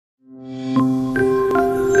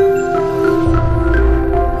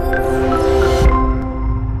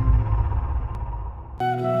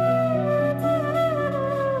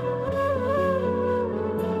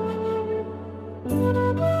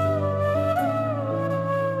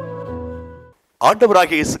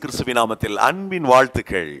ஆண்டவராகிய இயேசு கிறிஸ்துவின் நாமத்தில் அன்பின்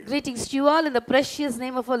வாழ்த்துக்கள். Greetings to you all in the precious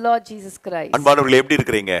name of our Lord Jesus Christ. அன்பானவர்களே எப்படி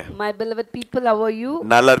இருக்கீங்க? My beloved people, how are you?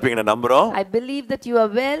 நல்லா இருப்பீங்கன்னு நம்புறோம். I believe that you are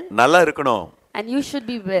well. நல்லா இருக்கணும். And you should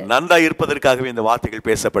be well. நன்றா இருப்பதற்காகவே இந்த வார்த்தைகள்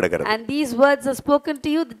பேசப்படுகிறது. And these words are spoken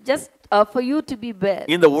to you just for you to be well.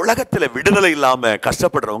 இந்த உலகத்துல விடுதலை இல்லாம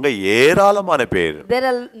கஷ்டப்படுறவங்க ஏராளமான பேர். There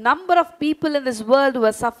are a number of people in this world who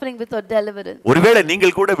are suffering without deliverance. ஒருவேளை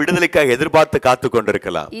நீங்கள் கூட விடுதலைக்காக எதிர்பார்த்து காத்து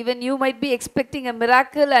கொண்டிருக்கலாம். Even you might be expecting a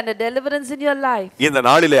miracle and a deliverance in your life. இந்த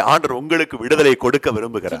நாளிலே ஆண்டவர் உங்களுக்கு விடுதலை கொடுக்க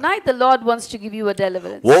விரும்புகிறார். Tonight the Lord wants to give you a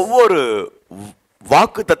deliverance. ஒவ்வொரு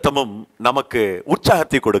வாக்குத்தத்தமும் நமக்கு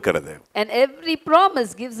உற்சாகத்தை கொடுக்கிறது. And every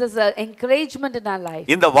promise gives us an encouragement in our life.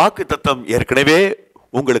 இந்த வாக்குத்தத்தம் ஏற்கனவே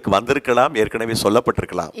உங்களுக்கு வந்திருக்கலாம், ஏற்கனவே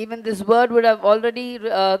சொல்லப்பட்டிருக்கலாம். Even this word would have already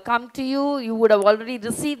come to you. You would have already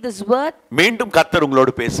received this word. மீண்டும் கர்த்தர்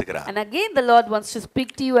உங்களோடு பேசுகிறார். And again the Lord wants to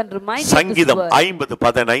speak to you and remind you of this சங்கீதம் word.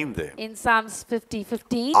 50:15 In Psalms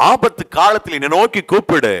 50:15 ஆபத்து காலத்தில் என்னை நோக்கி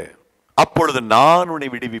கூப்பிடு, அப்பொழுது நான் உன்னை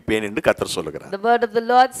விடுவிப்பேன் என்று கர்த்தர் சொல்கிறார். The word of the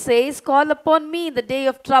Lord says, call upon me in the day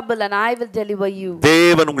of trouble and I will deliver you.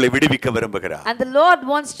 தேவன் உங்களை விடுவிக்க விரும்புகிறார். And the Lord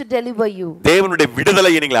wants to deliver you. தேவனுடைய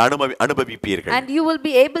விடுதலையை நீங்கள் அனுபவிப்பீர்கள். And you will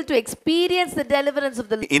be able to experience the deliverance of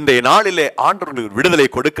the Lord. இந்த நாளிலே ஆண்டவர் உங்களுக்கு விடுதலை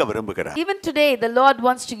கொடுக்க விரும்புகிறார். Even today the Lord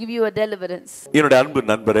wants to give you a deliverance. என்னுடைய அன்பு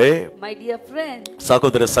நண்பரே, My dear friend,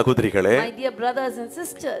 சகோதர சகோதரிகளே, my dear brothers and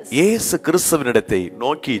sisters, இயேசு கிறிஸ்துவினிடத்தை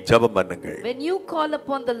நோக்கி ஜெபம் பண்ணுங்கள். when you call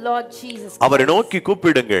upon the Lord Jesus Christ, அவரை நோக்கி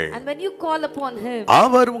கூப்பிடுங்கள். and when you call upon him,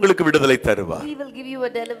 அவர் உங்களுக்கு விடுதலை தருவார். he will give you a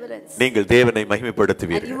deliverance. நீங்கள் தேவனை And you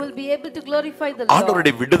மகிமைப்படுத்துவீர்கள். will be able to glorify the Lord.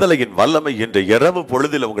 ஆண்டவருடைய விடுதலையின் வல்லமை இன்று இரவு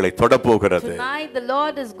பொழுதில் உங்களை தொடப் போகிறது. Tonight the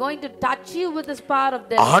Lord is going to touch you with his power of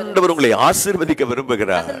deliverance. ஆண்டவர் உங்களை ஆசீர்வதிக்க And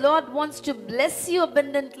விரும்புகிறார். the Lord wants to bless you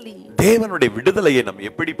abundantly. தேவனுடைய விடுதலையை நாம்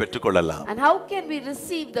எப்படி பெற்றுக்கொள்ளலாம்? And how can we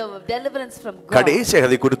receive the deliverance from God? கடைசி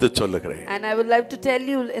அதை குறித்து சொல்லுகிறேன். And I would like to tell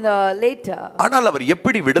you later. ஆனால் அவர்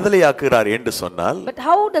எப்படி விடுதலையாக்குகிறார் என்று சொன்னால், But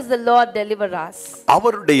how does the Lord deliver us?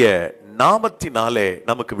 அவருடைய நாமத்தினாலே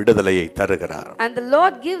நமக்கு விடுதலையை தருகிறார். And the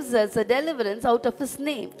Lord gives us a deliverance out of his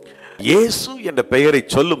name. இயேசு என்ற பெயரை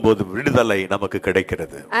சொல்லும்போது விடுதலை நமக்கு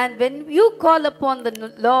கிடைக்கிறது. And when you call upon the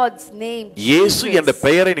Lord's name, இயேசு என்ற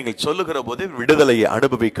பெயரை நீங்கள் சொல்லுகிற போது விடுதலையை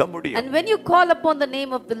அனுபவிக்க முடியும். and when you call upon the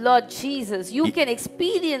name of the Lord Jesus, you can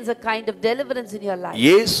experience a kind of deliverance in your life.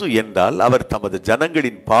 இயேசு என்றால் அவர் தமது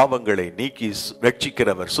ஜனங்களின் பாவங்களை நீக்கி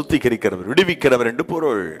ரட்சிக்கிறவர், சுத்திகரிக்கிறவர், விடுவிக்கிறவர் என்று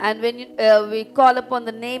பொருள். And when we call upon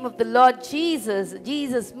the name of the Lord Jesus,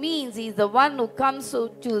 Jesus means he is the one who comes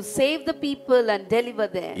to save the people and deliver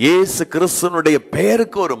them. இயேசு கிறிஸ்துவினுடைய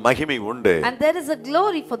பெயருக்கு ஒரு மகிமை உண்டு. And there is a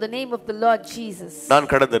glory for the name of the Lord Jesus. நான்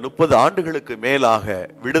கடந்த 30 ஆண்டுகளுக்கு மேலாக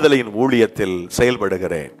விடுதலையின் ஊழியத்தில்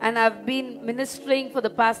செயல்படுகிறேன். And I've been ministering for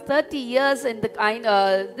the past 30 years in the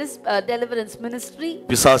this deliverance ministry.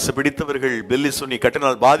 பிசாசு பிடித்தவர்கள், பில்லி சுனி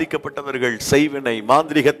கட்டினால் பாதிக்கப்பட்டவர்கள், செய்வினை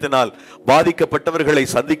மாந்திரிகத்தினால் பாதிக்கப்பட்டவர்களை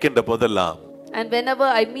சந்திக்கின்ற போதெல்லாம், And whenever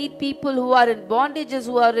I meet people who are in bondages,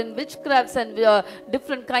 who are in witchcrafts and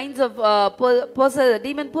different kinds of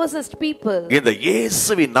demon possessed people, இந்த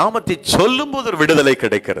இயேசுவின் நாமத்தை சொல்லும்போது ஒரு விடுதலை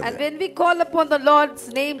கிடைக்கிறது. and when we call upon the Lord's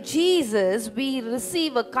name Jesus, we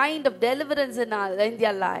receive a kind of deliverance in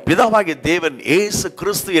their life. பிதாவாகிய தேவன் இயேசு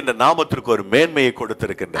கிறிஸ்து என்ற நாமத்திற்கு ஒரு மேன்மையை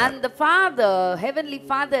கொடுத்திருக்கிறார். And the Father, Heavenly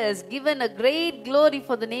Father, has given a great glory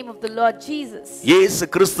for the name of the Lord Jesus. இயேசு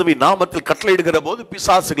கிறிஸ்துவின் நாமத்தில் கட்டளையிடுகிற போது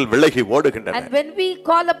பிசாசுகள் விலகி ஓடுகின்றன. And when we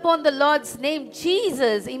call upon the Lord's name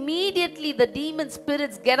Jesus, immediately the demon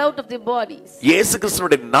spirits get out of their bodies. இயேசு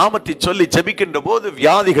கிறிஸ்துவின் நாமத்தை சொல்லி ஜெபிக்கின்ற போது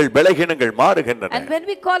வியாதிகள், பலவீனங்கள் மாறுகின்றன. And when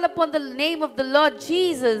we call upon the name of the Lord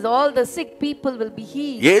Jesus, all the sick people will be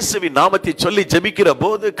healed. இயேசுவின் நாமத்தை சொல்லி ஜெபிக்கிற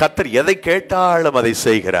போது கர்த்தர் எதை கேட்டாலும் அதை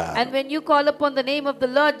செய்கிறார். And when you call upon the name of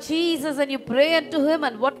the Lord Jesus and you pray unto him,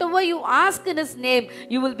 and whatever you ask in his name,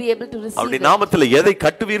 you will be able to receive அவருடைய it. நாமத்தில் எதை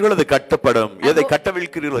கட்டுவீர்களோ அது கட்டப்படும், எதை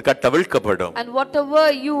கட்டவிழ்க்கிறீர்களோ கட்டவிழ்க்கப்படும். And whatever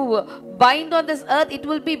you bind on this earth, it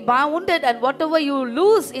will be bounded, and whatever you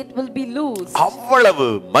loose, it will be loose. அவ்வளவு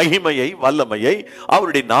மகிமையை, வல்லமையை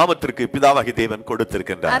அவருடைய நாமத்திற்கு பிதாவாகிய தேவன்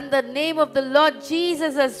கொடுத்திருக்கிறார். And the name of the Lord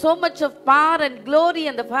Jesus has so much of power and glory,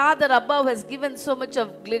 and the Father above has given so much of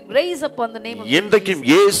grace upon the name of Jesus. இன்றைக்கும்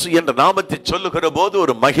இயேசு என்ற நாமத்தை சொல்லுகிற போது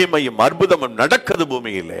ஒரு மகிமையும் அற்புதமும் நடக்கிறது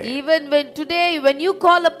பூமியிலே. Even when you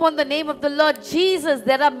call upon the name of the Lord Jesus,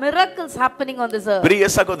 there are miracles happening on this earth.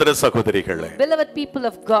 பிரிய சகோதர சகோதரிகளே, பிள்ளைகளே, beloved people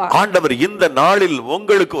of God, ஆண்டவர் இந்த நாளில்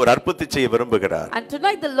உங்களுக்கு ஒரு அற்புதத்தை செய்ய விரும்புகிறார். and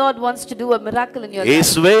tonight the Lord wants to do a miracle in your life.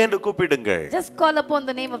 இயேசுவே என்று கூப்பிடுங்கள். Just call upon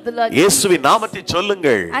the name of the Lord இயேசுவின் நாமத்தை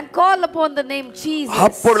சொல்லுங்கள். and call upon the name Jesus,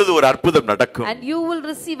 அப்பொழுது ஒரு அற்புதம் நடக்கும். and you will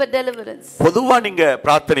receive a deliverance. பொதுவா நீங்க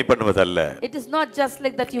பிரார்த்தனை பண்ணுவதல்ல, It is not just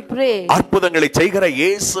like that you pray. அற்புதங்களை செய்கிற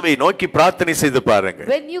இயேசுவை நோக்கி பிரார்த்தனை செய்து பாருங்க.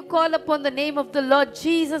 When you call upon the name of the Lord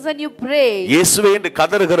Jesus and you pray, இயேசுவே என்று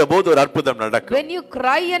கதறுகிற போது ஒரு அற்புதம் நடக்கும். when you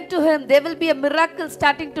cry unto him, there will be a miracle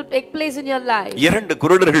starting to take place in your life. இரண்டு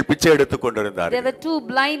குருடர்கள் பிச்சை எடுத்துக் கொண்டிருந்தார்கள். There were two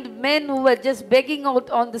blind men who were just begging out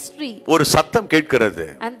on the street, ஒரு சத்தம் கேட்கிறது.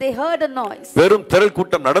 and they heard a noise. பெரும் திரள்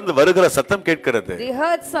கூட்டம் நடந்து வருகிற சத்தம் கேட்கிறது. They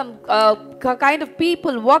heard some kind of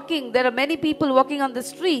people walking. There are many people walking on the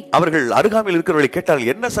street. அவர்கள் அருகாமையில் இருக்கிறவர்களை கேட்டால்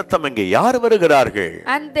என்ன சத்தம் எங்கே, யார் வருகிறார்கள்?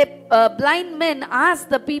 And the blind men asked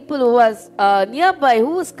the people who was nearby,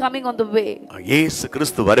 who is coming on the way. இயேசு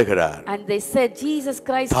கிறிஸ்து வருகிறார். And they said, Jesus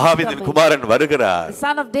Christ is தாவீதின் coming. குமாரன் வருகிறார். The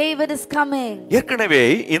son of David is coming. ஏற்கனவே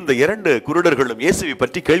இந்த இரண்டு குருடர்களும் இயேசுவை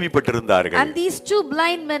பற்றி கேள்விப்பட்டிருந்தார்கள். And these two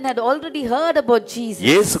blind men had already heard about Jesus.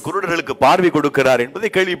 இயேசு குருடர்களுக்கு பார்வை கொடுக்கிறார் என்பதை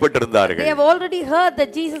They கேள்விப்பட்டிருந்தார்கள். have already heard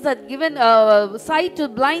that Jesus had given sight to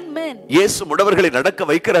blind men. இயேசு முடவர்களை நடக்க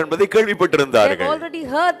வைக்கிறார் என்பதை They have கேள்விப்பட்டிருந்தார்கள். already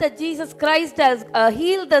heard that Jesus Christ has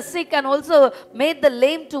healed the sick and also made the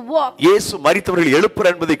lame to walk. இயேசு மரித்தவர்களை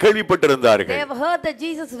எழுப்புறார் என்பதை They கேள்விப்பட்டிருந்தார்கள். have heard that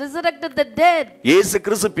Jesus resurrected the dead. இயேசு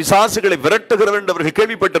கிறிஸ்து பிசாசுகளை விரட்டுகிறவர் என்று அவர்கள் They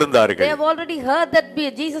கேள்விப்பட்டிருந்தார்கள். have already heard that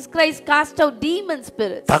Jesus Christ cast out demon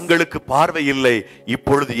spirits. தங்களுக்கு பார்வை இல்லை,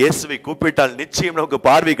 இப்பொழுது இயேசுவை கூப்பிட்டால் நிச்சயம் நமக்கு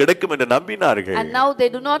பார்வை கிடைக்கும் என்று நம்பினார்கள். And now they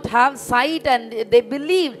do not have sight, and they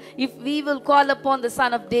believe if we will call upon the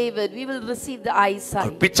Son of David, we will receive the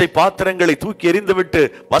eyesight. பிச்சை பாத்திரங்களை தூக்கி எறிந்துவிட்டு,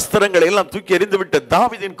 வஸ்திரங்களை எல்லாம் தூக்கி எறிந்துவிட்டு,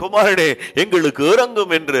 தாவீதின் குமாரனே எங்களுக்கு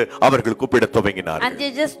இறங்கும் என்று அவர்கள் கூப்பிடத் துவங்கினார்கள். And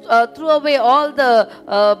they just threw away all the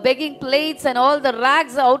begging plates and all the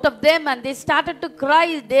rags out of them, and they started to cry,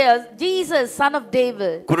 Jesus, Son of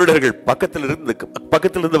David. குருடர்கள் பக்கத்தில்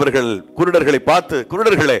இருந்தவர்கள் குருடர்களை பார்த்து,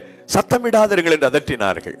 குருடர்களே சத்தமிடாதீர்கள் என்று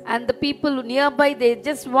அதட்டினார்கள். And the people nearby, they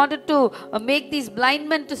just wanted to make these blind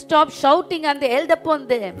men to stop shouting, and they held upon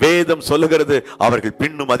them. வேதம் சொல்லுகிறது அவர்கள்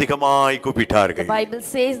பின்னும் அதிகமாய் கூப்பிட்டார்கள். The Bible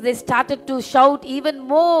says they started to shout even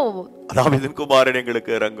more, தாவீதின் குமாரன்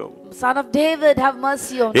எங்களுக்கு இறங்கும், Son of David, have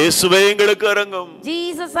mercy on us. இயேசுவே எங்களுக்கு இறங்கும்.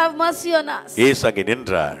 Jesus, have mercy on us. இயேசு அங்கே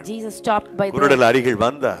நின்றார். Jesus stopped by them, குருடர்கள் அருகில்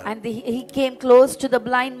வந்தார். and he came close to the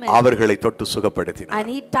blind men, அவர்களை தொட்டு சுகப்படுத்தினார். and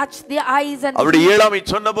he touched their eyes, and அவருடைய இயலாமை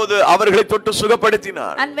சொன்னபோது அவர்களை தொட்டு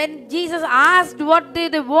சுகப்படுத்தினார். and when Jesus asked what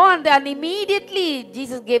did they want, and immediately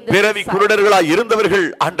Jesus gave them பிறவி sight. குருடர்களாய் இருந்தவர்கள்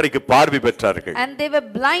அன்றைக்கு பார்வை பெற்றார்கள். And they were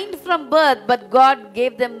blind from birth, but God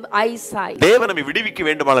gave them eyesight. தேவன் நம்மை விடுவிக்க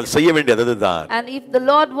வேண்டுமானால் செய்ய வேண்டியது அதுதான். And if the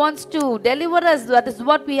Lord wants to deliver us, that is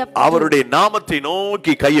what we have to do. அவருடைய நாமத்தை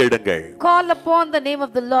நோக்கி கையெடுங்கள். Call upon the name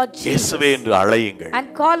of the Lord Jesus, இயேசுவே என்று அழையுங்கள். and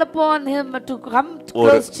call upon him to come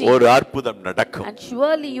close to you, ஒரு அற்புதம் நடக்கும். and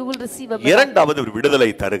surely you will receive a miracle. இரண்டாவது ஒரு விடுதலை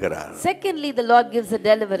தருகிறார். Secondly, the Lord gives a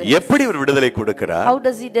deliverance. எப்படி ஒரு விடுதலை கொடுக்கிறார்? How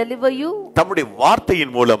does he deliver you? தம்முடைய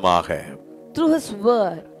வார்த்தையின் மூலமாக. Through his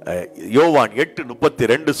word. யோவான்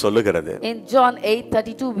 8:32 சொல்லுகிறது. In John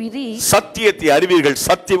 8:32 we read, சத்தியத்தை அறிவீர்கள்,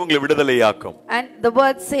 சத்தியம் உங்களை விடுதலையாக்கும். and the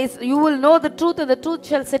word says, you will know the truth, and the truth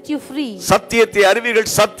shall set you free. சத்தியத்தை அறிவீர்கள்,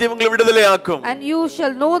 சத்தியம் உங்களை விடுதலையாக்கும். And you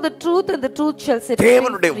shall know the truth, and the truth shall set you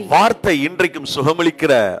தேவனுடைய free. வார்த்தை இன்றைக்கும்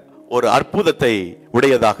சுகமளிக்கிற ஒரு அற்புதத்தை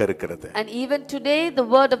உடையதாக இருக்கிறது. And even today the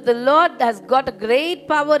word of the Lord has got a great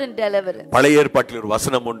power in deliverance. பழைய ஏற்பாட்டில் ஒரு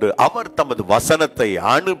வசனம் உண்டு, அவர் தமது வசனத்தை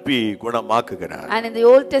அனுப்பி குணமாக்குகிறார். And in the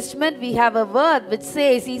Old Testament we have a word which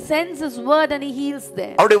says he sends his word and he heals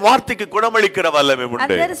them. அவருடைய வார்த்தைக்கு குணமளிக்கிற வல்லமை And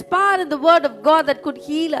உண்டு. there is power in the word of God that could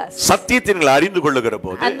heal us. சத்தியத்தை நீங்கள் அறிந்து கொள்ளுகிற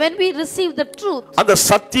போது, And when we receive the truth, அந்த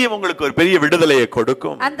சத்தியம் உங்களுக்கு ஒரு பெரிய விடுதலையை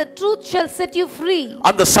கொடுக்கும். and the truth shall set you free,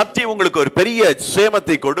 அந்த சத்தியம் உங்களுக்கு ஒரு பெரிய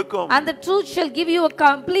சேமத்தை கொடுக்கும். and the truth shall give you a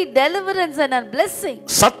complete deliverance and a blessing.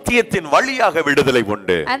 சத்தியத்தின் வழியாக விடுதலை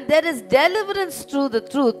உண்டு. And there is deliverance through the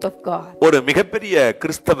truth of God. ஒரு மிகப்பெரிய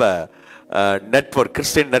கிறிஸ்தவ நெட்வொர்க்,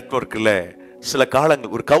 கிறிஸ்டியன் நெட்வொர்க்ல சில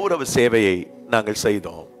காலங்கள் ஒரு கௌரவ சேவையை நாங்கள்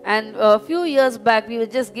செய்தோம். And a few years back we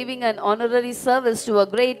were just giving an honorary service to a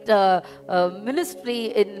great ministry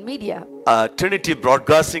in media. Trinity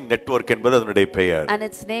Broadcasting Network என்பது அதனுடைய பெயர். And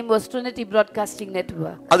its name was Trinity Broadcasting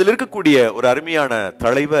Network. அதில் இருக்கக்கூடிய ஒரு அருமையான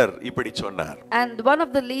தலைவர் இப்படி சொன்னார். And one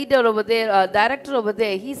of the leader over there, director over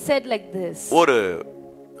there, he said like this. ஒரு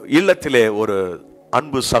இல்லத்திலே ஒரு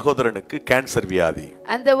அன்பு சகோதரனுக்கு கேன்சர் வியாதி.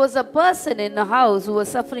 And there was a person in a house who was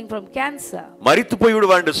suffering from cancer. மரித்து போய்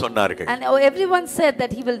விடுவார் என்று சொன்னார்கள். And everyone said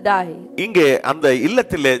that he will die. இங்கே அந்த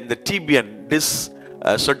இல்லத்திலே இந்த டிபிஎன் டிஸ்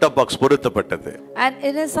setup box பொருத்தப்பட்டது. And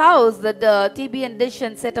in his house the TV and dish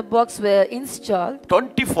and set-up box were installed.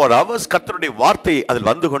 24 hours கர்த்தருடைய வார்த்தை அதில்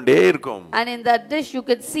வந்து கொண்டே இருக்கும். And in that dish you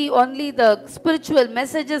could see only the spiritual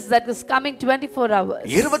messages that is coming 24 hours.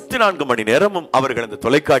 24 மணி நேரமும் அவர்கள் அந்த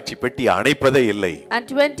தொலைக்காட்சி பெட்டி அணைப்பதே இல்லை. And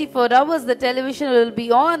 24 hours the television will be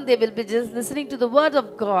on, they will be just listening to the word of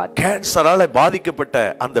God. கேன்சரால பாதிக்கப்பட்ட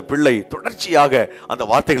அந்த பிள்ளை தொடர்ச்சியாக அந்த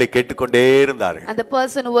வார்த்தைகளை கேட்டுக்கொண்டே இருந்தார். And the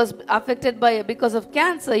person who was affected because of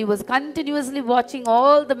cancer, he was continuously watching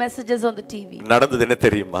all the messages on the TV. நடந்தது என்ன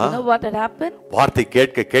தெரியுமா? You know what had happened? வார்த்தை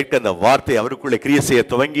கேட்க கேட்க அந்த வார்த்தை அவருக்குள்ளே கிரியை செய்ய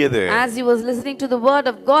துவங்கியது. As he was listening to the word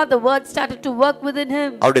of God, the word started to work within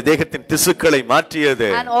him. அவருடைய தேகத்தின் திசுக்களை மாற்றியது.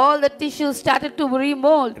 And all the tissues started to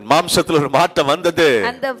remold. மாம்சத்தில் ஒரு மாற்றம் வந்தது.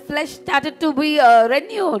 And the flesh started to be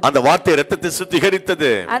renewed. அந்த வார்த்தை இரத்தத்தை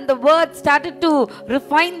சுத்திகரித்தது. And the word started to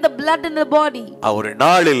refine the blood in the body. ஒரு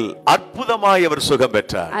நாளில் அற்புதமாய் அவர் சுகம்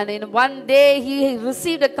பெற்றார். And in one day he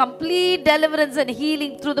received a complete deliverance and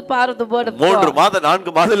healing through the power of the word of God. 3 மாதம்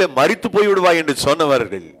 4 மாதத்திலே மரித்து போய் விடுவாய் என்று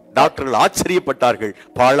சொன்னவர்கள் டாக்டர்கள் ஆச்சரியப்பட்டார்கள்.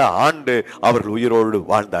 பல ஆண்டு அவர்கள் உயிரோடு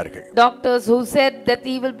வாழ்ந்தார்கள். Doctors who said that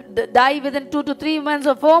he will die within 2 to 3 months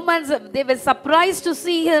or 4 months, they were surprised to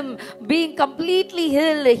see him being completely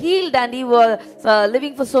healed and he was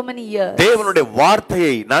living for so many years. தேவனுடைய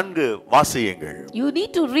வார்த்தையை நன்கு வாசியுங்கள். You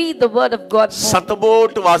need to read the word of God. சத்தம்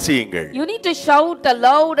போட்டு வாசியுங்கள். You need to shout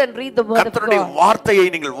aloud and read the word of God. கர்த்தருடைய வார்த்தையை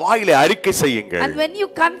நீங்கள் வாயிலே அறிக்கை செய்யுங்கள். And when you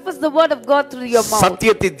confess the word of God through your mouth,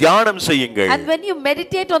 சத்தியத்தை தியானம் செய்யுங்கள். and when you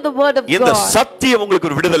meditate on the word of God, இந்த சத்தியம் உங்களுக்கு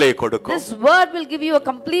ஒரு விடுதலையை கொடுக்கும். this word will give you a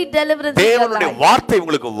complete deliverance in your தேவனுடைய life. வார்த்தை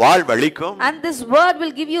உங்களுக்கு வாழ்வளிக்கும். And this word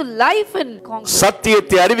will give you life and conquer.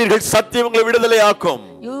 சத்தியத்தை அறிவீர்கள், சத்தியம் உங்களை விடுதலையாக்கும்.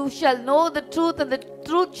 You shall know the truth and the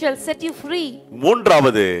truth shall set you free.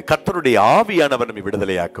 மூன்றாவது கர்த்தருடைய ஆவியானவர் நம்மை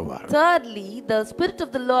விடுதலையாக்குவார். Thirdly, the spirit of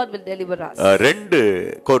the Lord will deliver us. 2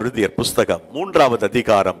 கொரிந்தியர் புத்தகம் 3வது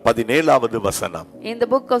அதிகாரம் 17வது வசனம். In the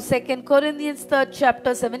book of 2 Corinthians 3rd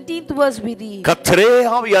chapter 17th verse we read, கர்த்தரே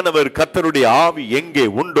ஆவியானவர், கர்த்தருடைய ஆவி எங்கே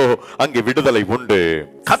உண்டோ அங்கே விடுதலை உண்டு.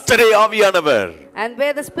 கர்த்தரே ஆவியானவர், and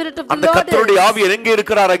where the spirit of the அந்த Lord கர்த்தருடைய is, ஆவி எங்கே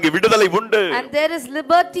இருக்கிறார் அங்கே விடுதலை உண்டு. and there is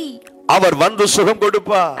liberty, அவர் வந்து சுகம்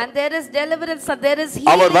கொடுப்பார். and there is deliverance, and there is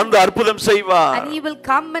our healing, வந்து அற்புதம் செய்வார். and he will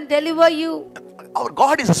come and deliver you. Our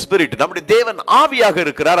God is a spirit. நம்முடைய தேவன் ஆவியாக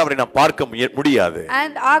இருக்கிறார். அவரை நாம் பார்க்க முடியாது.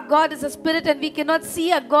 And our God is a spirit and we cannot see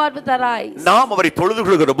our God with our eyes. நாம் அவரை தொழுது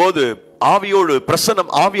கொள்கிற போது ஆவியோடு பிரசன்னம்,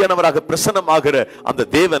 ஆவியானவராக பிரசன்னமாகிற அந்த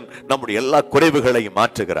தேவன் நம்முடைய எல்லா குறைவுகளையும்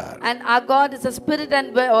மாற்றுகிறார். And our God is a spirit and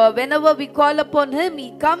whenever we call upon him, he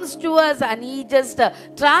comes to us and he just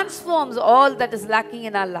transforms all that is lacking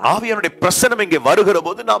in our life. ஆவியானுடைய பிரசன்னம் இங்கே வருகிற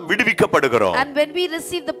போது நாம் விடுவிக்கப்படுகிறோம். And when we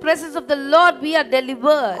receive the presence of the Lord, we are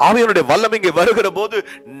delivered. ஆவியானுடைய வல்லமை இங்கே வருகிற போது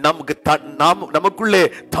நமக்குள்ளே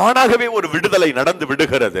தானாகவே ஒரு விடுதலை நடந்து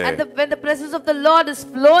விடுகிறது. And when the presence of the Lord is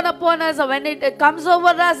flown upon us, or when it comes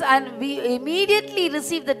over us, and we immediately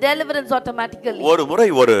receive the deliverance automatically. ஒரு முறை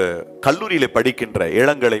ஒரு கல்லூரியிலே படிக்கின்ற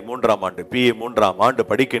இளங்கலை 3ஆம் ஆண்டு பிஏ 3ஆம் ஆண்டு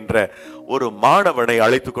படிக்கின்ற ஒரு மாணவனை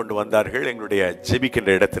அழைத்து கொண்டு வந்தார்கள் எங்களுடைய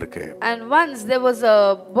ஜெபிக்கின்ற இடத்திற்கு. And once there was a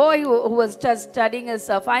boy who was just studying his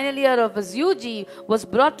final year of his UG was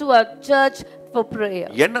brought to our church for prayer.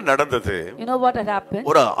 என்ன நடந்தது? You know what had happened?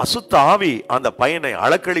 ஒரு அசுத்த ஆவி அந்த பையனை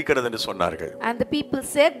அலக்களிக்கிறது என்று சொன்னார்கள். And the people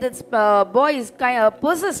said this boy is kind of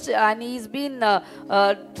possessed and he's been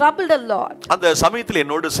troubled a lot. அந்த சமயத்தில்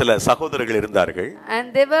என்னோடு சில சகோதரர்கள் இருந்தார்கள். And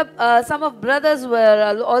there were some of brothers were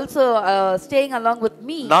also staying along with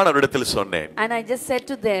me. நான் அவரிடத்தில் சொன்னேன். And I just said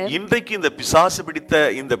to them, இன்றைக்கு இந்த பிசாசு பிடித்த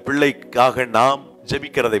இந்த பிள்ளைக்காக நாம்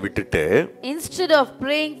ஜெபிக்கிறதை விட்டுட்டு, instead of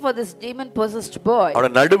praying for this demon possessed boy,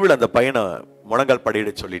 அவன் நடுவில் அந்த பையனை முழங்கால் படியிட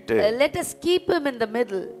சொல்லிட்டு, let us keep him in the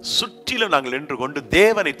middle. சுற்றிலும் நாங்கள் நின்று கொண்டு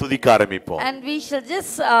தேவனை துதிக்க ஆரம்பிப்போம். And we shall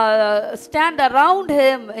just stand around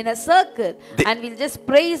him in a circle and we'll just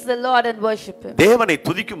praise the Lord and worship him. தேவனை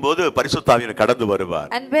துதிக்கும் போது பரிசுத்த ஆவியானவர் கடந்து வருவார்.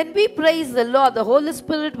 And when we praise the Lord, the Holy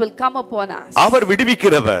Spirit will come upon us. Our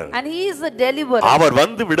விடுவிக்கிறவர். And he is the deliverer. அவர்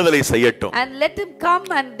வந்து விடுதலை செய்யட்டும். And let him come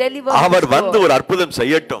and deliver. அவர் வந்து ஒரு அற்புதம்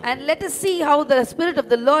செய்யட்டும். And let us see how the Spirit of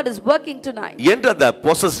the Lord is working tonight. என்று அந்த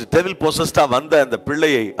possessed devil possessed வந்த அந்த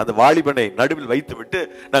பிள்ளையை, அந்த வாலிபனை நடுவில் வைத்துவிட்டு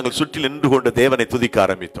நாங்கள் சுற்றி நின்று கொண்டு தேவனை துதிக்க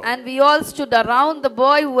ஆரம்பித்தோம். And we all stood around the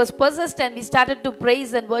boy who was possessed and we started to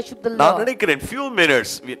praise and worship the Lord. நான் நினைக்கிறேன் few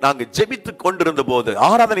minutes நாங்கள் ஜெபித்துக் கொண்டிருந்த போது,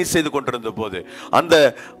 ஆராதனை செய்து கொண்டிருந்த போது, அந்த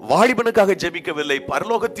வாலிபனுக்காக ஜெபிக்கவில்லை,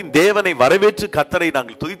 பரலோகத்தின் தேவனை வரவேற்று கர்த்தரை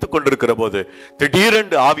நாங்கள் துதித்துக் கொண்டிருக்கிற போது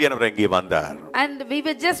திடீரென்று ஆவியானவர் அங்கே வந்தார். And we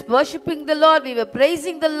were just worshiping the Lord, we were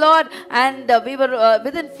praising the Lord, and we were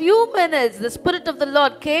within few minutes the Spirit of the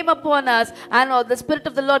Lord came upon us and the Spirit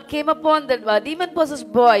of the Lord came upon the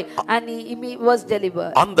demon-possessed boy, and he was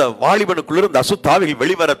delivered. அந்த வாலிபனுக்குள்ள இருந்த அசுத்தாவிகள்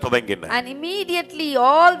வெளிவர துவங்கின. And immediately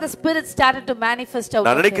all the spirits started to manifest out.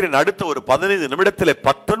 நான் நினைக்கிறேன் அடுத்த ஒரு 15 நிமிடத்திலே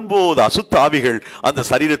 19 அசுத்தாவிகள் அந்த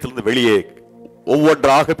சரீரத்திலிருந்து வெளியே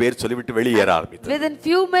ஒவ்வொன்றாக பேர் சொல்லிவிட்டு வெளியேற ஆரம்பித்தது. Within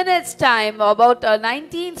few minutes time about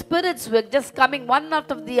 19 spirits were just coming one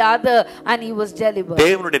after the other, and he was delivered.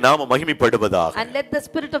 தேவனுடைய நாமம் மகிமைப்படுவதாக. And let the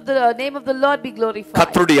spirit of the name of the Lord be glorified.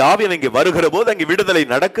 கர்த்தருடைய ஆவி அங்கே வருகிறபோது அங்கே விடுதலை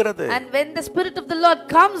நடக்கிறது. And when the spirit of the Lord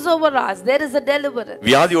comes over us, there is a deliverance.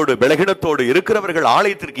 வியாதியோடு பலகீனத்தோடு இருக்கிறவர்கள்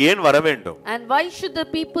ஆலயத்திற்கு ஏன் வர வேண்டும்? And why should the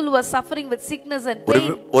people who are suffering with sickness and pain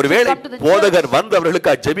ஒருவேளை போதகர் வந்து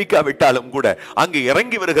அவர்களுக்கு ஜெபிக்காவிட்டாலும் கூட அங்கே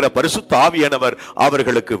இறங்கி வருகிற பரிசுத்த ஆவியானவர்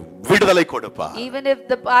அவர்களுக்கு விடுதலை கொடுப்பார். Even if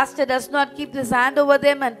the pastor does not keep his hand over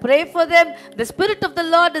them and pray for them, the spirit of the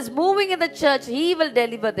Lord is moving in the church. He will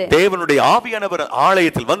deliver them. தேவனுடைய ஆவியானவர்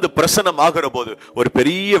ஆலயத்தில் வந்து பிரசன்னமாகிறபோது ஒரு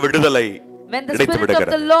பெரிய விடுதலை. When the Spirit of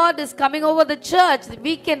the Lord is coming over the church,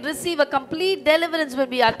 we can receive a complete deliverance when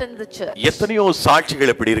we attend the church. எத்தனையோ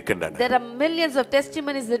சாட்சிகள் இப்படி இருக்கின்றன. There are millions of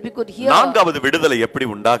testimonies that we could hear. நான்காவது விடுதலை எப்படி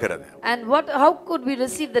உண்டாகிறது? And how could we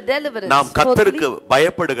receive the deliverance? நாம் கர்த்தருக்கு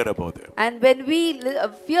பயப்படுகிற போது. And when we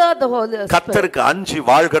fear the Holy Spirit. கர்த்தருக்கு அஞ்சி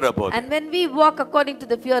வாழ்கிற போது. And when we walk according to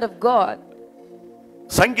the fear of God.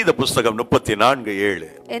 சங்கீத புத்தகம் 34:7.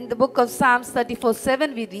 In the book of Psalms 34:7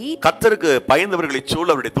 we read, கர்த்தருக்கு பயந்தவர்களை சூழ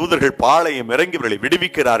அவருடைய தூதர்கள் பாளையம் இறங்கிவர்களை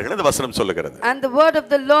விடுவிக்கிறார்கள் என்று வசனம் சொல்லுகிறது. And the word of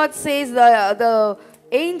the Lord says the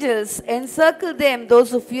angels encircle them,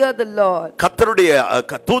 those who fear the Lord. கர்த்தருடைய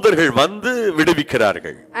தூதர்கள் வந்து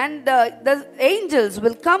விடுவிக்கிறார்கள். And the angels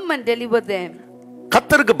will come and deliver them.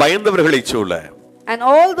 கர்த்தருக்கு பயந்தவர்களை சூழ. And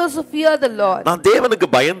all those who fear the Lord. நான் தேவனுக்கு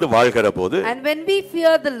பயந்து வாழ்கிற போது. And when we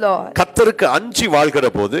fear the Lord. கர்த்தருக்கு அஞ்சி வாழ்கிற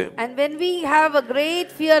போது. And when we have a great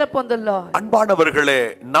fear upon the Lord. அன்பானவர்களே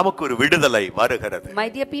நமக்கு ஒரு விடுதலை வருகிறது. My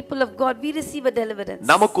dear people of God, we receive a deliverance.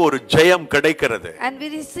 நமக்கு ஒரு ஜெயம் கிடைக்கிறது. And we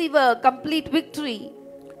receive a complete victory.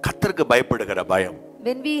 கர்த்தருக்கு பயப்படுகிற பயம்.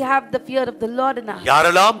 When we have the fear of the Lord in us.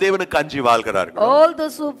 யாரெல்லாம் தேவனுக்கு அஞ்சி வாழ்கிறார்கள். All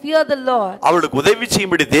those who fear the Lord. அவர்களுக்கு உதவி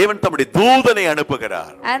செய்யும்படி தேவன் தம்முடைய தூதனை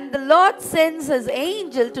அனுப்புகிறார். And the Lord sends his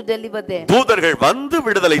angel to deliver them. தூதர்கள் வந்து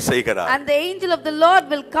விடுதலை செய்கிறார். And the angel of the Lord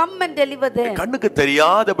will come and deliver them. கண்ணுக்கு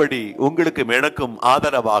தெரியாதபடி உங்களுக்கு எனக்கும்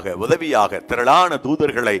ஆதரவாக உதவியாக திரளான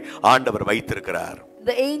தூதர்களை ஆண்டவர் வைத்திருக்கிறார்.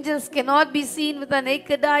 The angels cannot be seen with the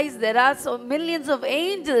naked eyes. There are so millions of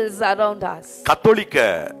angels around us. கத்தோலிக்க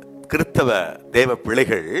கிறிஸ்தவ தேவ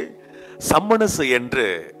பிள்ளைகள் சம்மனசு என்று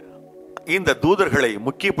இந்த தூதர்களை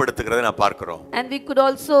முக்கியப்படுத்துகிறதை நான் பார்க்கிறோம். And we could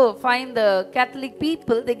also find the Catholic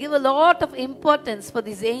people, they give a lot of importance for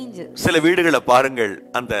these angels. சில வீடுகளை பாருங்கள்,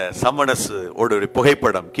 அந்த சம்மனசு ஒரு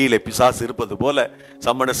புகைப்படம் கீழே பிசாசு இருப்பது போல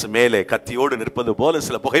சம்மனசு மேலே கத்தியோடு நிற்பது போல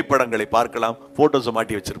சில புகைப்படங்களை பார்க்கலாம், போட்டோஸ்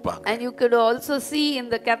மாட்டி வச்சிருப்பாங்க. And you could also see in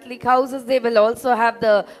the Catholic houses they will also have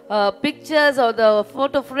the pictures or the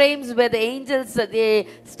photo frames where the angels they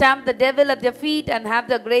stamp the devil at their feet and have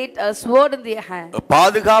the great sword in their hand.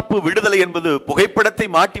 பாதுகாப்பு விடுதலை என்பது புகைப்படத்தை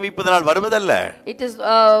மாட்டி வைப்பதனால் வருவதல்ல. It is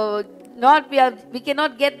we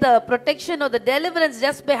cannot get the protection or the deliverance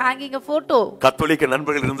just by hanging a photo. கத்தோலிக்க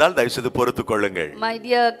நண்பர்கள் இருந்தால் தயவு செய்து பொறுத்துக் கொள்ளுங்கள். My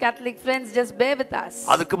dear Catholic friends, just bear with us.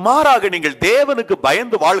 அதுக்கு மாறாக நீங்கள் தேவனுக்கு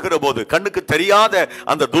பயந்து வாழ்கிற போது கண்ணுக்கு தெரியாத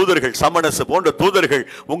அந்த தூதர்கள் சமணசு போன்ற தூதர்கள்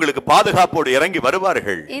உங்களுக்கு பாதுகாப்போடு இறங்கி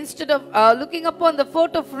வருவார்கள். Instead of looking upon the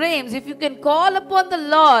photo frames, if you can call upon the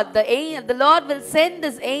Lord, the Lord will send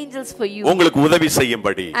his angels for you. உங்களுக்கு உதவி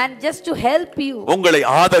செய்யும்படி. And just to help you. உங்களை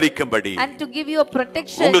ஆதரிக்கும்படி. And to give you a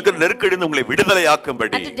protection. உங்களுக்கு நெருக்கடி உங்களை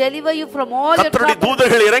விடுதலையாக்கும்படி. And to deliver you from all your troubles.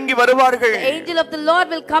 தூதர்கள் இறங்கி வருவார்கள். The angel of the Lord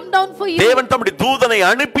will come down for you. தேவன் தம்முடைய தூதனை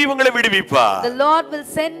அனுப்பி உங்களை விடுவிப்பார். The Lord will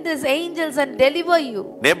send his angels and deliver you.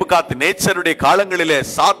 நேபுகாத்நேச்சருடைய காலங்களிலே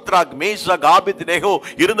சாத்ராக் மேஷாக் ஆபேத்நேகோ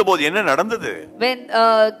இருந்தபோது என்ன நடந்தது? When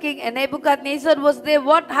King Nebuchadnezzar was there,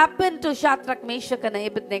 what happened to Shadrach, Meshach and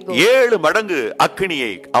Abednego? 7 மடங்கு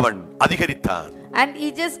அக்கினியை அவன் அதிகரித்தான். And he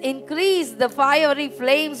just increased the fiery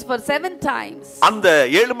flames for 7 times. அந்த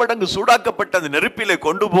 7 மடங்கு சூடாக்கப்பட்ட அந்த நெருப்பிலே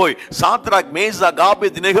கொண்டு போய் சாத்ராக் மேஷாக்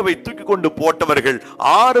ஆபேத்நேகோவை தூக்கி கொண்டு போட்டவர்கள்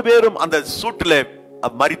 6 பேரும் அந்த சூட்டிலே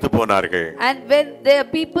மரித்து போனார்கள். And when the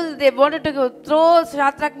people they wanted to throw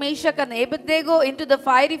Shadrach, Meshach and Abednego into the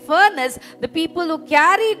fiery furnace, the people who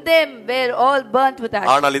carried them were all burnt with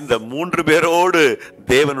ashes. ஆனால் இந்த 3 பேரோடு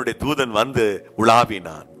தேவனுடைய தூதன் வந்து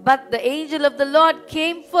உலாவினான். But the angel of the Lord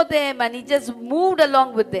came for them and he just moved along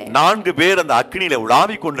with them. 4 பேர் அந்த அக்கினியிலே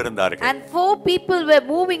உலாவிக் கொண்டிருந்தார்கள். And 4 people were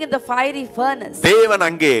moving in the fiery furnace. தேவன்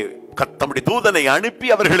அங்கே தம்முடைய தூதனை அனுப்பி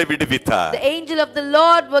அவர்களை விடுவித்தார். The angel of the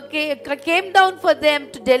Lord came down for them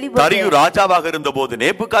to deliver தாரியு them. ராஜாவாக இருந்தபோது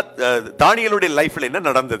தானியேலுடைய லைஃப்ல என்ன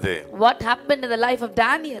நடந்தது? What happened in the life of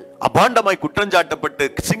Daniel? அபாண்டமாய் குற்றஞ்சாட்டப்பட்டு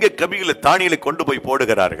சிங்க கபிகளை தானியேலை கொண்டு போய்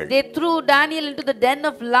போடுகிறார்கள். They threw Daniel into the den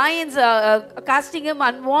of lions, casting him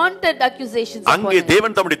unwanted accusations upon him. அங்கே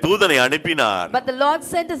தேவன் தம்முடைய தூதனை அனுப்பினார். But the Lord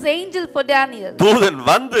sent his angel for Daniel. தூதன்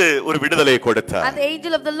வந்து ஒரு விடுதலை கொடுத்தார். And the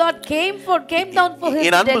angel of the Lord came down for him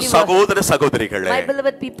to deliver. சகோதர சகோதரிகளே, My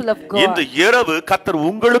beloved people of God, இந்த இரவு கர்த்தர்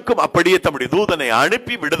உங்களுக்கும் அப்படியே தம்முடைய தூதனை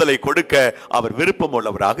அனுப்பி விடுதலை கொடுக்க அவர்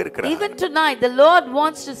விருப்பமுள்ளவராக இருக்கிறார். even tonight the Lord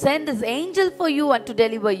wants to send his angel for you and to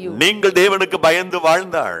deliver you. நீங்கள் தேவனுக்கு பயந்து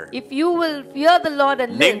வாழ்ந்தால், If you will fear the Lord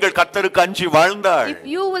and live, நீங்கள் கர்த்தருக்கு அஞ்சி வாழ்ந்தால், if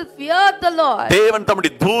you will fear the Lord, தேவன்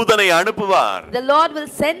தம்முடைய தூதனை அனுப்புவார். the Lord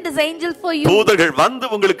will send his angel for you. தூதர்கள் வந்து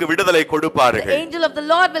உங்களுக்கு விடுதலை The கொடுப்பார்கள். angel of the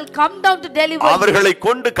Lord will come down to deliver you. அவர்களை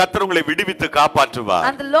கொண்டு கர்த்தர் உங்களை விடுவித்து காப்பாற்றுவார்.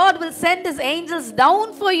 And the Lord will send his angels down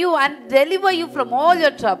for you and deliver you from all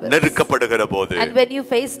your troubles. நெருக்கப்படுகிற போது, And when you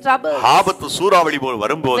face troubles, ஆபத்து சூறாவளி போல்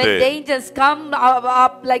வரும்போது, when dangers come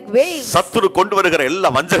up like waves, சத்துரு கொண்டு வருகிற எல்லா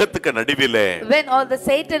வஞ்சகத்துக்கு நடுவிலே, when all the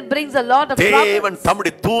Satan brings a lot of தேவன் troubles,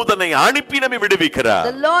 தம்முடைய தூதனை அனுப்பி நம்மை விடுவிக்கிறார்.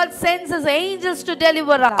 the Lord sends his angels to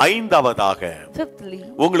deliver us. ஐந்தாவதாக, Fifthly,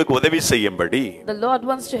 உங்களுக்கு உதவி செய்யும்படி the Lord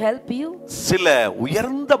wants to help you. சில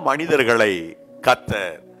உயர்ந்த மனிதர்களை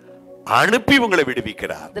கர்த்தர் அனுப்பி உங்களை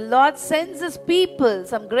விடுவிக்கிறார். The Lord sends his people,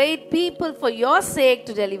 some great people for your sake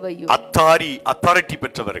to deliver you. Authority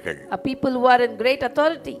பெற்றவர்கள், People who are in great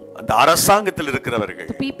authority, அந்த அரசாங்கத்தில் இருக்கிறவர்கள்,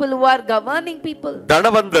 the people who are governing people,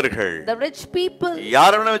 தனவந்தர்கள், the rich people.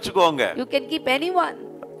 யாரை வேணா வெச்சுக்கோங்க. You can keep anyone.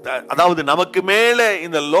 அதாவது நமக்கு மேலே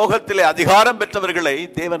இந்த லோகத்திலே அதிகாரம் பெற்றவர்களை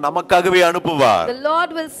தேவன் நமக்காகவே அனுப்புவார். The Lord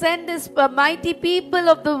will send his mighty people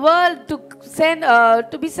of the world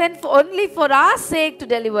to be sent for only for our sake to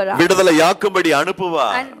deliver us. விடுதலையாக்கும்படி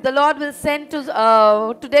அனுப்புவார். And the Lord will send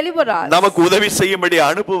to deliver us. நமக்கு உதவி செய்யும்படி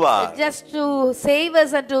அனுப்புவார். Just to save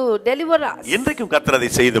us and to deliver us. இன்றைக்கும் கர்த்தர் அதை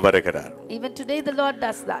செய்து வருகிறார். Even today the Lord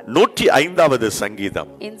does that. 105வது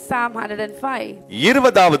சங்கீதம் In Psalm 105,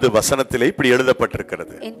 20வது வசனத்திலே இப்படி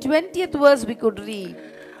எழுதப்பட்டிருக்கிறது. in 20th verse we could read,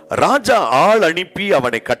 ராஜா ஆள் அனுப்பி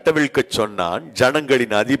அவனை கட்டவிழ்க்கச் சொன்னான்,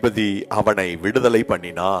 ஜனங்களின் அதிபதி அவனை விடுதலை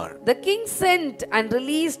பண்ணினான். the king sent and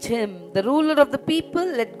released him, the ruler of the people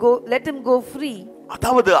let him go free.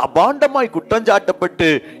 அதாவது அபாண்டமாய் குற்றஞ்சாட்டப்பட்டு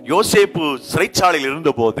யோசேப்பு சிறைச்சாலையில்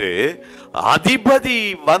இருந்தபோது அதிபதி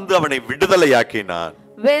வந்து அவனை விடுதலையாக்கினான்.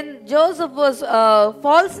 When Joseph was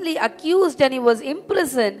falsely accused and he was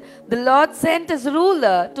imprisoned, the Lord sent his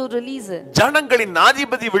ruler to release him. ஜனங்களின்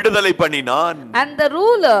அதிபதி விடுதலை பண்ணினான். And the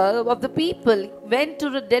ruler of the people went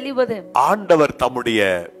to deliver them. ஆண்டவர் தம்முடைய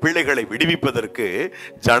பிள்ளைகளை விடுவிப்பதற்கு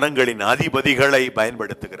ஜனங்களின் அதிபதிகளை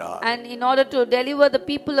பயன்படுத்துகிறார். And in order to deliver the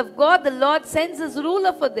people of God, the Lord sends his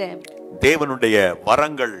ruler for them. தேவனுடைய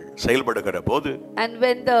வரங்கள் செயல்படுகிற போது, and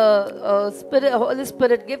when the Holy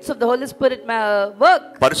Spirit gifts of the Holy Spirit work,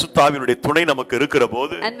 பரிசுத்த ஆவியினுடைய துணை நமக்கு இருக்கிற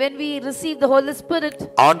போது, and when we receive the Holy Spirit,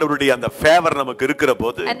 ஆண்டவருடைய அந்த ஃபேவர் நமக்கு இருக்கிற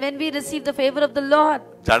போது, and when we receive the favor of the Lord,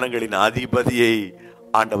 ஜனங்களின் அதிபதியை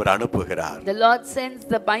ஆண்டவர் அனுப்புகிறார். the Lord sends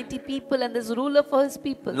the mighty people and this ruler for his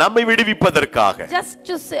people, நம்மை விடுவிப்பதற்காக, just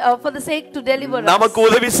to for the sake to deliver us, நமக்கு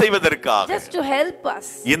உதவி செய்வதற்காக, just to help us.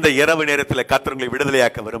 இந்த இரவு நேரத்தில் கர்த்தர் உங்களை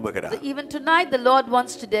விடுதலையாக்க விரும்புகிறார். Even tonight the Lord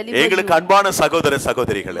wants to deliver எங்களுக்கு you. அன்பான சகோதர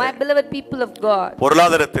சகோதரிகளே, My beloved people of God,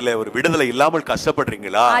 பொருளாதாரத்தில் ஒரு விடுதலை இல்லாமல்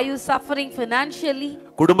கஷ்டப்படுறீங்களா? are you suffering financially?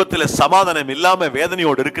 குடும்பத்தில் சமாதானம் இல்லாம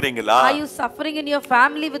வேதனையோடு இருக்கிறீங்களா? Are you suffering in your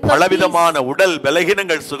family with பலவிதமான உடல்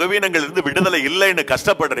பலகீனங்கள் சுகவீனங்கள் இருந்து விடுதலை இல்லைன்னு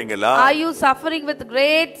கஷ்டப்படுறீங்களா? Are you suffering with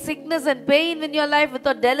great sickness and pain in your life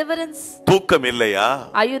without deliverance? தூக்கம் இல்லையா?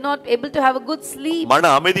 Are you not able to have a good sleep?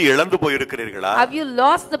 மன அமைதி இழந்து போய் இருக்கிறீர்களா? Have you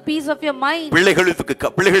lost the peace of your mind?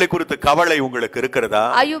 பிள்ளைகளை குறித்து கவலை உங்களுக்கு இருக்கிறதா?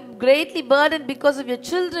 Are you greatly burdened because of your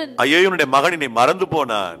children? ஐயோ, என்னுடைய மகன் என்னை மறந்து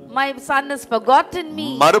போனான். My son has forgotten me.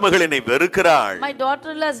 மருமகள் என்னை வெறுக்கிறாள். My daughter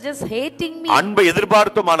is just hating me. அன்பை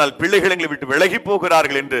எதிர்பார்த்தும் ஆனால் பிள்ளைகள் எங்களை விட்டு விலகி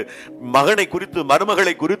போகிறார்கள் என்று மகனை குறித்து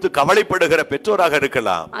மருமகளை குறித்து கவலைப்படுகிற பெற்றோராக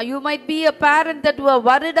இருக்கலாம். You might be a parent that were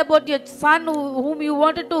worried about your son whom you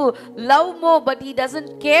wanted to love more, but he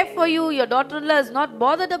doesn't care for you. Your daughter-in-law is not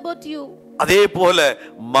bothered about you. அதே போல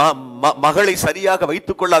மகளை சரியாக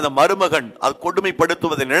வைத்துக் கொள்ளாத மருமகன் அது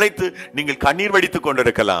கொடுமைப்படுத்துவதை நினைத்து நீங்கள் கண்ணீர் வடித்துக்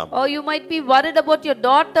கொண்டிருக்கலாம். Or you might be worried about your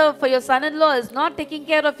daughter, for your son-in-law is not taking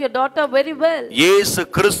care of your daughter very well. இயேசு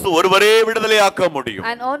கிறிஸ்து ஒருவரே விடுதலையாக்க முடியும்.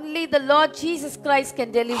 And only the Lord Jesus Christ can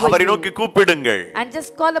deliver அவரை you. நோக்கி கூப்பிடுங்கள். And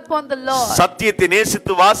just call upon the Lord. சத்தியத்தை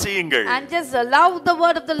நேசித்து வாசியுங்கள். And just love the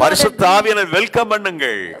word of the Lord. பரிசுத்த ஆவியை வெல்கம்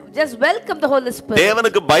பண்ணுங்கள். Just welcome the Holy Spirit.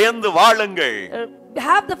 தேவனுக்கு பயந்து வாழுங்கள்.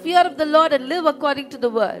 have the fear of the Lord and live according to the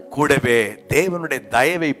word. கூடவே தேவனுடைய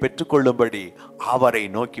தயவை பெற்றுக்கொள்ளும்படி அவரை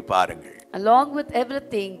நோக்கி பாருங்கள். Along with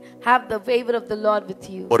everything, have the favor of the Lord with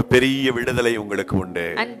you. ஒரு பெரிய விடுதலை உங்களுக்கு உண்டு.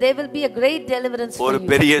 And there will be a great deliverance for you. ஒரு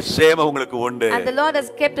பெரிய சேமம் உங்களுக்கு உண்டு. And the Lord has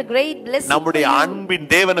kept a great blessing. நம்முடைய அன்பின்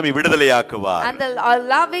தேவன் நம்மை விடுதலையாக்குவார். And our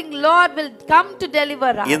loving Lord will come to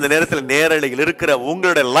deliver us. இந்த நேரத்தில் நேரலையில் இருக்கிற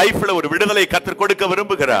உங்களுடைய லைஃப்ல ஒரு விடுதலை கர்த்தர் கொடுக்க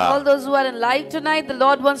விரும்புகிறார். All those who are in life tonight, the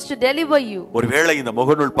Lord wants to deliver you. ஒருவேளை இந்த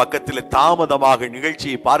முகநூல் பக்கத்தில் தாமதமாக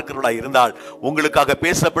நிகழ்ச்சியை பார்க்கிறவர்களாய் இருந்தால் உங்களுக்காக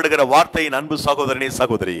பேசப்படுகிற வார்த்தையின் அன்பு சகோதரனே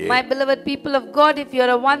சகோதரியே. My beloved people of God, if you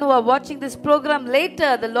are one who are watching this program later,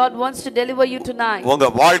 the Lord wants to deliver you tonight. உங்க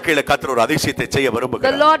வாழ்க்கையில கர்த்தர் ஒரு அதிசயத்தை செய்ய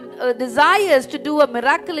விரும்புகிறார். The Lord desires to do a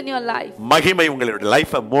miracle in your life. மகிமை உங்களுடைய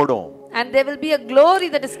லைஃபை மூடும். And there will be a glory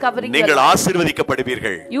that is covering your life. நீங்கள்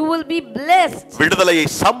ஆசீர்வதிக்கப்படுவீர்கள். You will be blessed. விடுதலையை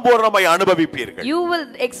சம்பூர்ணமாய் அனுபவிப்பீர்கள். You will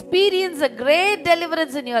experience a great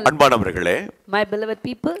deliverance in your life. அன்பானவர்களே, my beloved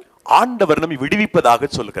people, ஆண்டவர் நம்மை விடுவிப்பதாக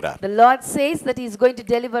சொல்கிறார். The Lord says that he is going to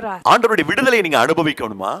deliver us. ஆண்டவருடைய விடுதலையை நீங்க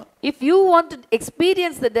அனுபவிக்கணுமா? If you want to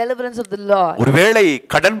experience the deliverance of the Lord, ஒருவேளை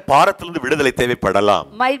கடன் பாரத்திலிருந்து விடுதலை தேவைப்படலாம்.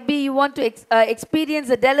 Might be you want to experience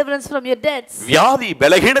the deliverance from your debts. வியாதி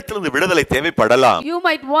பலகீனத்திலிருந்து விடுதலை தேவைப்படலாம். You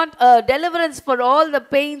might want a deliverance for all the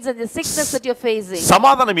pains and the sickness that you're facing.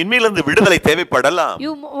 சமாதானம் இன்மையிலிருந்து விடுதலை தேவைப்படலாம்.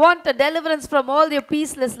 You want a deliverance from all your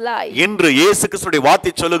peaceless life. இன்று இயேசு கிறிஸ்துவின்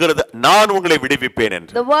வார்த்தை சொல்லுகிறது, நான் உங்களை விடுவிப்பேன்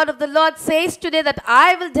என்று. The word of the Lord says today that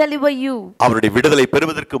I will deliver you. அவருடைய விடுதலை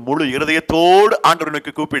பெறுவதற்கு முழு இதயத்தோடு ஆண்டவரை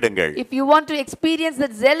நோக்கி கூப்பிடுங்கள். If you want to experience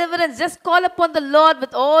that deliverance, just call upon the Lord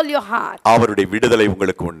with all your heart. அவருடைய விடுதலை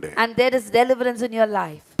உங்களுக்கு உண்டு. And there is deliverance in your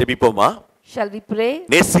life. ஜெபிப்போமா? Shall we pray?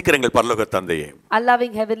 நேசிக்கிற எங்கள் பரலோக தந்தையே, Our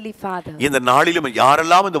loving heavenly Father, இந்த நாளிலும்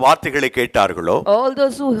யாரெல்லாம் இந்த வார்த்தைகளை கேட்டார்களோ, all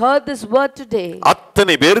those who heard this word today,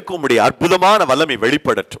 அத்தனை பேருக்கு உம்முடைய அற்புதமான வல்லமை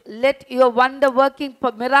வெளிப்படட்டும். let your wonder working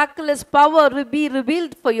miraculous power be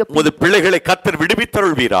revealed for your people. உமது பிள்ளைகளை கர்த்தர்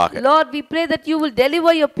விடுவித்தருள்வீராக. Lord, we pray that you will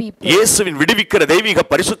deliver your people. இயேசுவின் விடுவிக்கிற தெய்வீக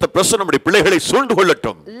பரிசுத்த பிரசன்னம் நம்முடைய பிள்ளைகளை சூழ்ந்து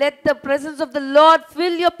கொள்ளட்டும். Let the presence of the Lord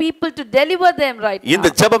fill your people to deliver them right now.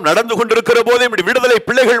 இந்த ஜெபம் நடந்து கொண்டிருக்கிற போதே நம்முடைய விடுதலை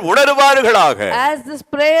பிள்ளைகள் உணர்வார்கள். As this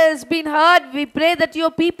prayer has been heard, we pray that your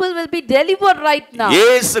people will be delivered right now.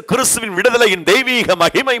 இயேசு கிறிஸ்துவின் விடுதலையின் தெய்வீக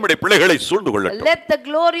மகிமை நம்முடைய பிள்ளைகளை சூழ்ந்து கொள்ளட்டும். Let the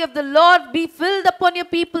glory of the Lord be filled upon your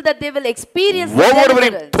people that they will experience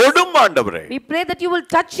ஒவ்வொருவரையும் deliverance. தொடும் ஆண்டவரே. We pray that you will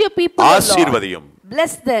touch your people, ஆசீர்வதியும்.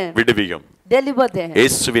 Bless them. விடுவியும். Deliver them.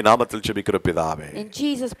 இயேசுவின் நாமத்தில் ஜெபிக்கிறோம் பிதாவே. In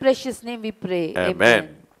Jesus' precious name we pray. Amen.